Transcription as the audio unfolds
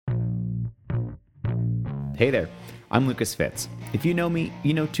Hey there, I'm Lucas Fitz. If you know me,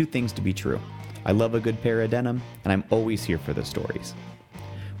 you know two things to be true. I love a good pair of denim, and I'm always here for the stories.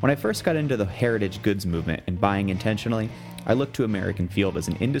 When I first got into the heritage goods movement and buying intentionally, I looked to American Field as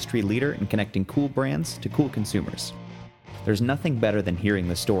an industry leader in connecting cool brands to cool consumers. There's nothing better than hearing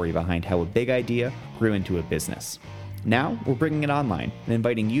the story behind how a big idea grew into a business. Now, we're bringing it online and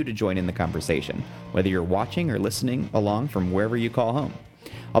inviting you to join in the conversation, whether you're watching or listening along from wherever you call home.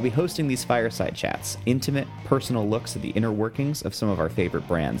 I'll be hosting these fireside chats, intimate, personal looks at the inner workings of some of our favorite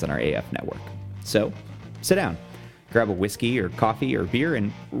brands on our AF network. So, sit down, grab a whiskey or coffee or beer,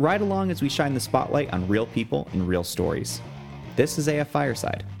 and ride along as we shine the spotlight on real people and real stories. This is AF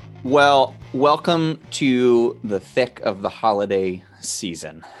Fireside. Well, welcome to the thick of the holiday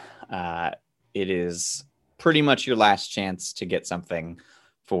season. It is pretty much your last chance to get something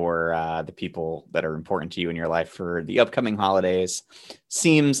for the people that are important to you in your life for the upcoming holidays.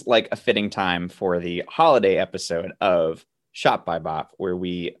 Seems like a fitting time for the holiday episode of Shop by Bop, where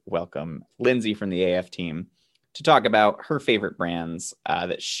we welcome Lindsay from the AF team to talk about her favorite brands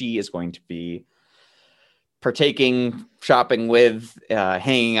that she is going to be partaking, shopping with,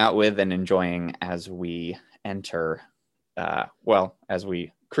 hanging out with, and enjoying as we enter, as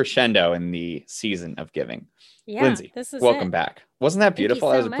we crescendo in the season of giving. Yeah, Lindsay, welcome back. Wasn't that beautiful?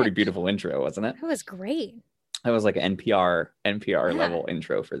 Thank you That was so a pretty much. beautiful intro, wasn't it? It was great. That was like an NPR Yeah. level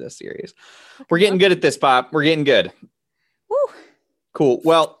intro for this series. Fucking We're getting love good it. at this, Pop. We're getting good. Woo. Cool.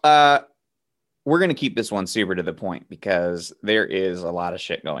 Well, we're going to keep this one super to the point because there is a lot of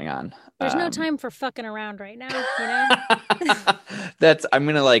shit going on. There's no time for fucking around right now, you know? I'm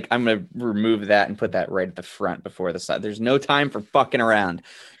gonna remove that and put that right at the front before the side. There's no time for fucking around.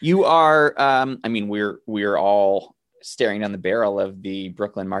 You are, we're all staring down the barrel of the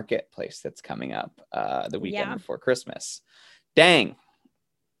Brooklyn Marketplace that's coming up the weekend Yeah. before Christmas. Dang,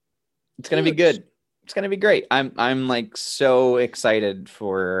 it's gonna be Huge. good. It's gonna be great. I'm like so excited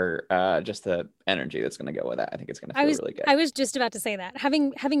for just the energy that's gonna go with that. I think it's gonna feel really good. I was just about to say that.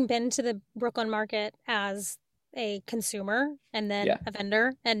 Having been to the Brooklyn Market as a consumer and then Yeah. a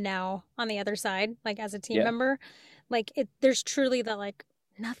vendor and now on the other side, like as a team Yeah. member, like there's truly that like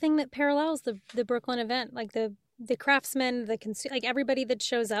nothing that parallels the Brooklyn event. Like the craftsmen, like everybody that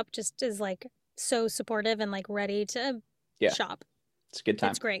shows up just is like so supportive and like ready to Yeah. shop. It's a good time.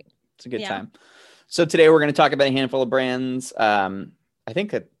 It's great. It's a good Yeah. time. So today we're going to talk about a handful of brands. I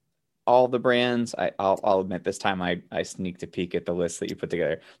think that all the brands, I'll admit this time I sneaked a peek at the list that you put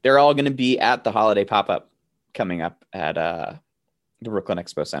together. They're all going to be at the holiday pop-up coming up at the Brooklyn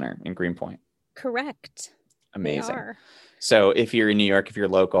Expo Center in Greenpoint. Correct. They Amazing. are. So if you're in New York, if you're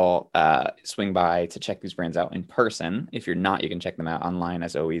local, swing by to check these brands out in person. If you're not, you can check them out online.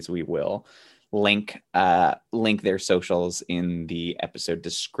 As always, we will link their socials in the episode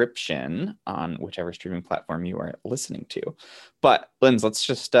description on whichever streaming platform you are listening to. But Linz, let's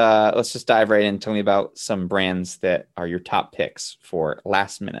just dive right in. Tell me about some brands that are your top picks for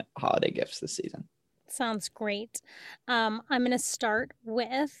last minute holiday gifts this season. Sounds great. I'm going to start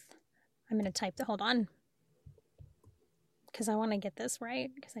with, I'm going to type the, hold on. Because I want to get this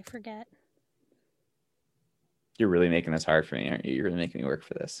right, because I forget. You're really making this hard for me, aren't you? You're really making me work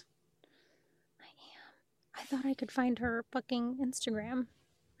for this. I am. I thought I could find her fucking Instagram,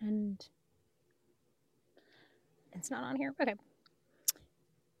 and it's not on here. Okay.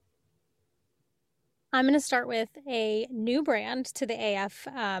 I'm going to start with a new brand to the AF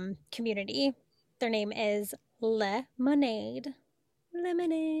community. Their name is Lemonade.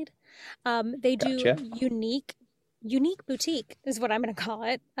 Lemonade. They do Gotcha. unique boutique is what I'm going to call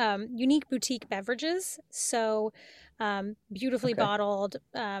it. Unique boutique beverages. So beautifully Okay. bottled,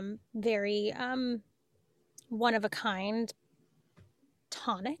 very one of a kind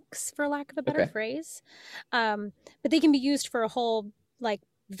tonics, for lack of a better Okay. phrase. But they can be used for a whole like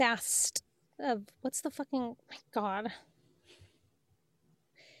vast of what's the fucking, oh my God.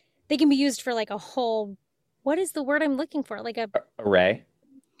 They can be used for like a whole, what is the word I'm looking for? Like a, Array.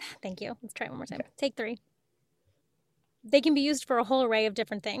 thank you. Let's try it one more time. Okay. Take 3. They can be used for a whole array of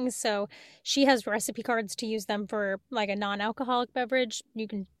different things. So she has recipe cards to use them for like a non-alcoholic beverage. You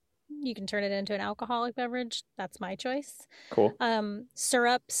can turn it into an alcoholic beverage. That's my choice. Cool.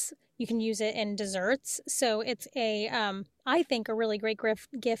 Syrups, you can use it in desserts. So it's a I think a really great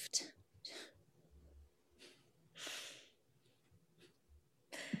gift.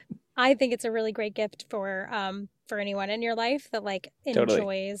 I think it's a really great gift for anyone in your life that like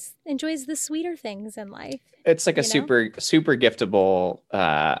Totally. enjoys the sweeter things in life. It's like a You know? super giftable.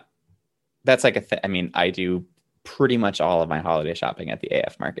 That's like I mean, I do pretty much all of my holiday shopping at the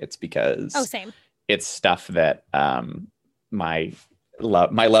AF markets because Oh, same. it's stuff that my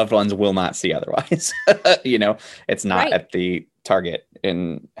my loved ones will not see otherwise. It's not Right. at the Target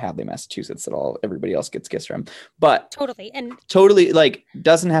in Hadley, Massachusetts that everybody else gets gifts from. But Totally. And totally, like,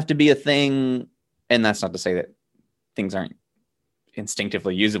 doesn't have to be a thing. And that's not to say that things aren't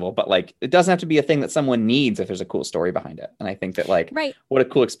instinctively usable, but like, it doesn't have to be a thing that someone needs if there's a cool story behind it. And I think that, like, right. what a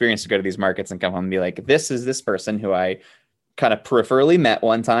cool experience to go to these markets and come home and be like, this is this person who I kind of peripherally met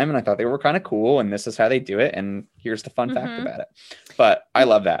one time and I thought they were kind of cool, and this is how they do it, and here's the fun fact about it. But I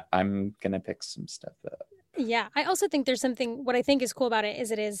love that. I'm gonna pick some stuff up. Yeah, I also think there's something, what I think is cool about it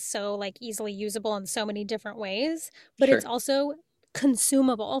is it is so like easily usable in so many different ways, but Sure. it's also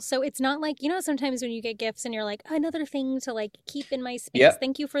consumable. So it's not like, sometimes when you get gifts and you're like, another thing to like keep in my space. Yep.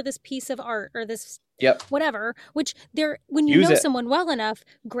 Thank you for this piece of art or this Yep. whatever, which when you Use know it. someone well enough,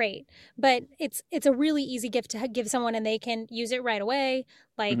 great. But it's a really easy gift to give someone and they can use it right away,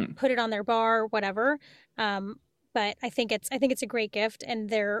 like put it on their bar, whatever. But I think it's a great gift, and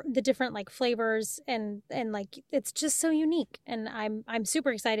they're the different like flavors and like it's just so unique, and I'm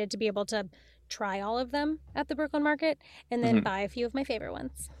super excited to be able to try all of them at the Brooklyn Market and then buy a few of my favorite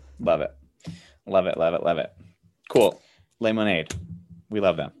ones. Love it. Love it. Love it. Love it. Cool. Lemonade. We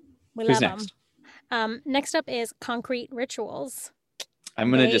love them. Who's next? Next up is Concrete Rituals.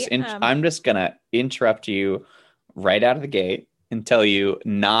 I'm just gonna interrupt you right out of the gate and tell you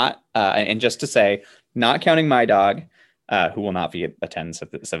and just to say, not counting my dog, who will not be attendance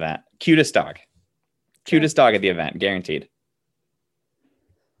at this event. Cutest dog. Sure. Cutest dog at the event, guaranteed.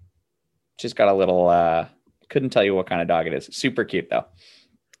 She's got a little, couldn't tell you what kind of dog it is. Super cute, though.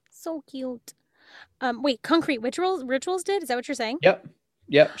 So cute. Wait, Concrete Rituals did? Is that what you're saying? Yep.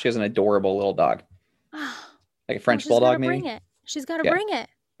 She has an adorable little dog. Like a French bulldog, maybe? She's got to bring it.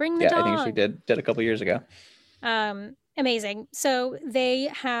 Bring the dog. I think she did a couple years ago. Amazing. So they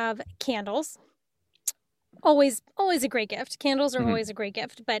have candles. Always a great gift. Candles are always a great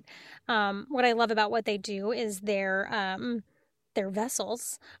gift. But what I love about what they do is their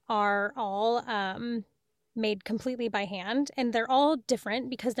vessels are all made completely by hand, and they're all different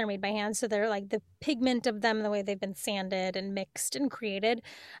because they're made by hand. So they're like the pigment of them, the way they've been sanded and mixed and created,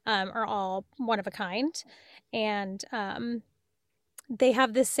 are all one of a kind. And they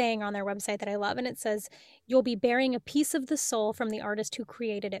have this saying on their website that I love, and it says, "You'll be bearing a piece of the soul from the artist who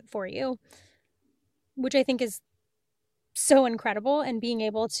created it for you," which I think is so incredible. And being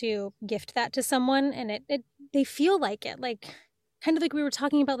able to gift that to someone, and they feel like it, like kind of like we were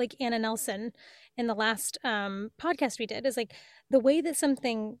talking about, like Anna Nelson in the last podcast we did, is like the way that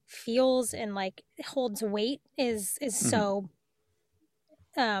something feels and like holds weight is so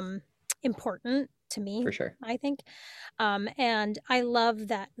important to me, for sure. I think. And I love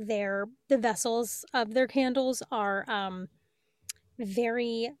that the vessels of their candles are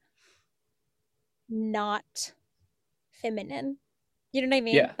very not feminine. You know what I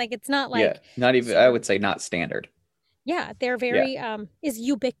mean? Yeah. Like it's not like not even, I would say not standard. Yeah, they're very is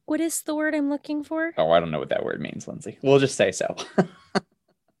ubiquitous the word I'm looking for? Oh, I don't know what that word means, Lindsay. We'll just say so.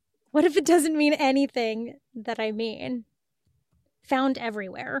 What if it doesn't mean anything that I mean? Found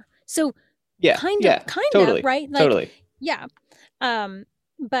everywhere. So kind of, totally, right? Like, totally. Yeah.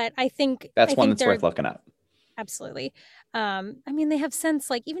 But I think that's one that's worth looking up. Absolutely. I mean, they have scents,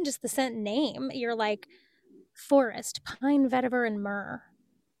 like even just the scent name, you're like forest, pine, vetiver, and myrrh,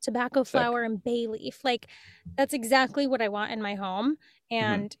 tobacco flower, and bay leaf. Like that's exactly what I want in my home.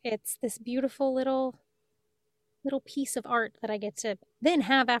 And it's this beautiful little piece of art that I get to then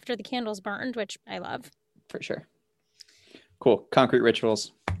have after the candle's burned, which I love. For sure. Cool. Concrete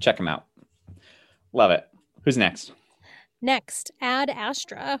Rituals. Check them out. Love it. Who's next? Next, Ad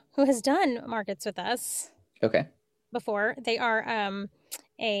Astra, who has done markets with us. Okay. Before. They are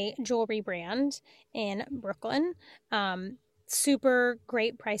a jewelry brand in Brooklyn. Super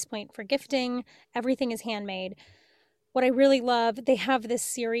great price point for gifting. Everything is handmade. What I really love, they have this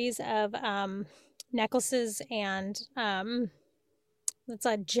series of necklaces, and it's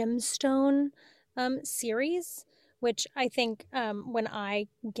a gemstone series, which I think when I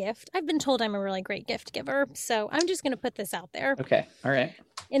gift, I've been told I'm a really great gift giver, so I'm just going to put this out there. Okay. All right.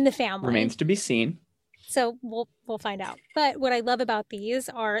 In the family. Remains to be seen. So we'll find out. But what I love about these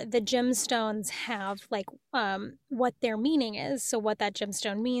are the gemstones have like what their meaning is. So what that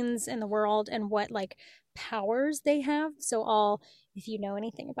gemstone means in the world and what like powers they have. So if you know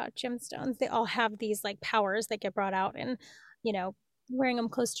anything about gemstones, they all have these like powers that get brought out, and wearing them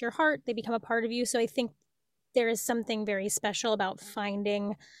close to your heart, they become a part of you. So I think there is something very special about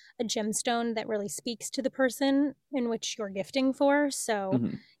finding a gemstone that really speaks to the person in which you're gifting for. So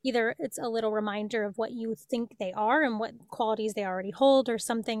either it's a little reminder of what you think they are and what qualities they already hold, or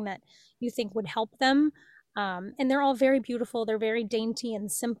something that you think would help them And they're all very beautiful. They're very dainty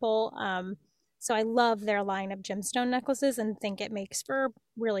and simple. So I love their line of gemstone necklaces and think it makes for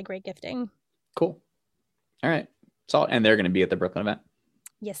really great gifting. Cool. All right. And they're going to be at the Brooklyn event.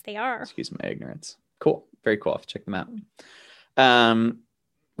 Yes, they are. Excuse my ignorance. Cool. Very cool. I'll have to check them out.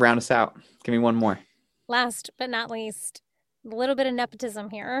 Round us out. Give me one more. Last but not least, a little bit of nepotism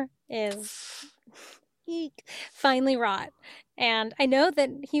here is Finely Wrought. And I know that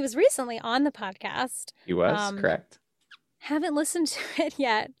he was recently on the podcast. He was, correct. Haven't listened to it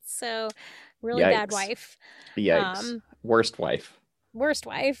yet, so really Yikes. Bad wife. Yikes. Worst wife. Worst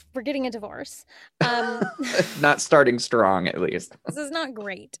wife. We're getting a divorce. Not starting strong, at least. This is not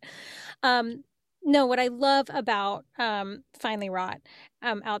great. No, what I love about Finely Wrought,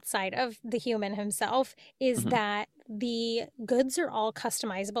 outside of the human himself, is that the goods are all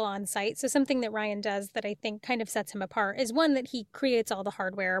customizable on site. So something that Ryan does that I think kind of sets him apart is one, that he creates all the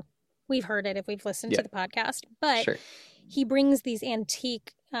hardware. We've heard it if we've listened to the podcast, but he brings these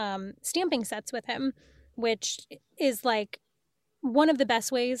antique stamping sets with him, which is like one of the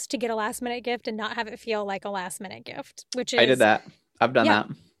best ways to get a last minute gift and not have it feel like a last minute gift, which is I did that. I've done that.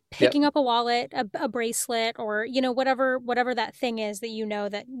 Picking up a wallet, a bracelet, or, whatever that thing is that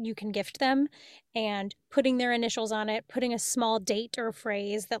that you can gift them, and putting their initials on it, putting a small date or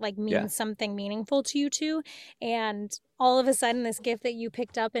phrase that means something meaningful to you two. And all of a sudden, this gift that you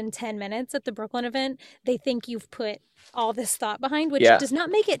picked up in 10 minutes at the Brooklyn event, they think you've put all this thought behind, which does not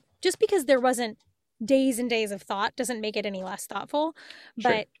make it, just because there wasn't days and days of thought doesn't make it any less thoughtful,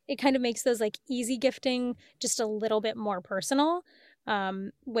 but it kind of makes those easy gifting just a little bit more personal.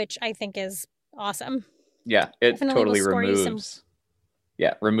 Which I think is awesome. Yeah, it definitely totally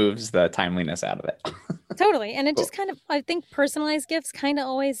removes the timeliness out of it. Totally. And it just kind of, I think personalized gifts kind of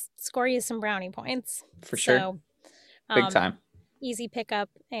always score you some brownie points. For sure. Big time. Easy pickup.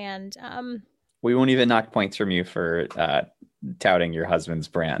 And we won't even knock points from you for touting your husband's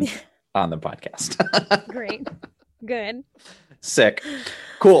brand on the podcast. Great. Good. Sick.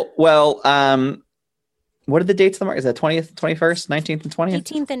 Cool. Well, what are the dates of the market? Is that 20th, 21st, 19th, and 20th?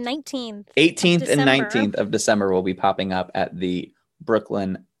 18th and 19th. 18th and 19th of December will be popping up at the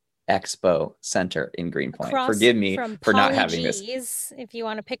Brooklyn Expo Center in Greenpoint. Forgive me for not having this. If you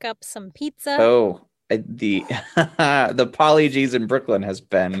want to pick up some pizza. Oh, the Polly G's in Brooklyn has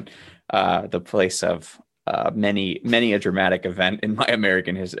been the place of many a dramatic event in my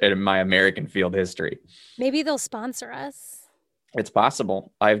American field history. Maybe they'll sponsor us. It's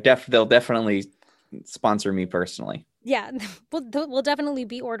possible. They'll definitely sponsor me personally. Yeah, we'll definitely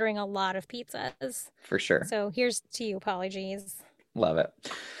be ordering a lot of pizzas. For sure. So here's to you, Polly G's. Love it.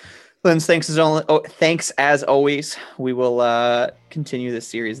 Lens, thanks as always. We will continue this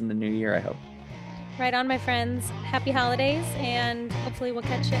series in the new year, I hope. Right on, my friends. Happy holidays, and hopefully we'll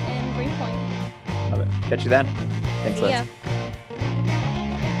catch you in Greenpoint. Love it. Catch you then. Thanks, Lens.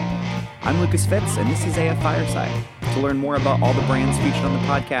 I'm Lucas Fitz, and this is AF Fireside. To learn more about all the brands featured on the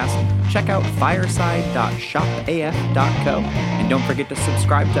podcast, check out fireside.shopaf.co, and don't forget to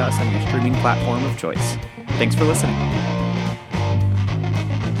subscribe to us on your streaming platform of choice. Thanks for listening.